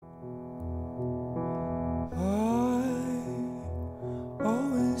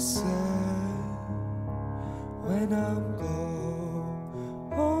when I'm gone,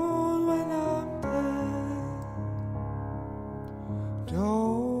 when I'm dead.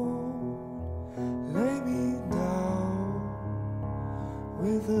 Don't lay me down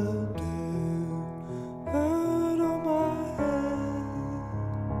with a dirt on my head.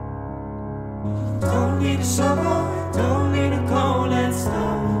 Don't need a shovel, don't need a cold and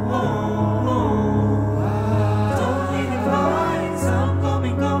snow. Don't need a vines, I'm going.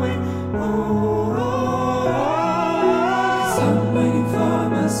 'Cause I'm waiting for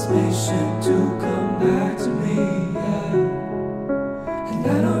my spaceship to come back to me, yeah. And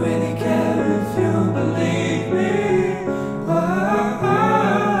I don't really care if you believe me.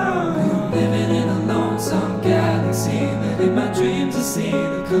 I'm living in a lonesome galaxy, but in my dreams I see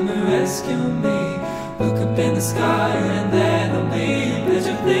them come and rescue me. Look up in the sky and then I'll be. Did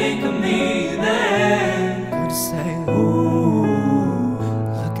you think of me then? Gonna say, ooh,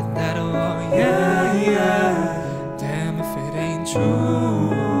 look at that, oh yeah, yeah. Damn if it ain't true.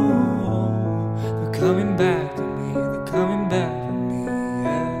 They're coming back to me, they're coming back to me,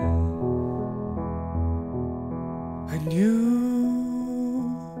 yeah. I knew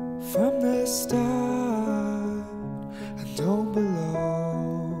from the start I don't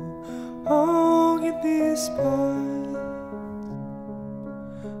belong in this part.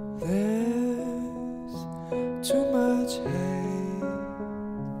 There's too much hate,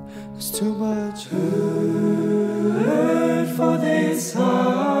 there's too much hurt for this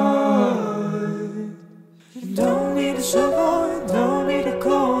heart. You don't need a shovel, you don't need a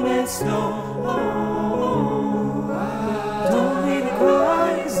cold and snow. Don't need to cry,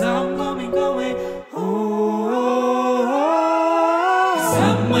 'cause I'm going. 'Cause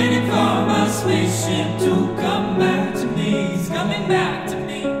I'm waiting for my spaceship to come back to me. It's coming back to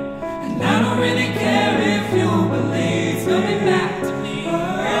me. And I don't really care if you believe it's coming back to me.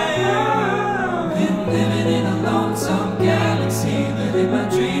 Been living in a lonesome galaxy, but in my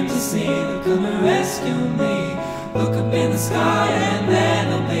dreams I see them come and rescue me. Look up in the sky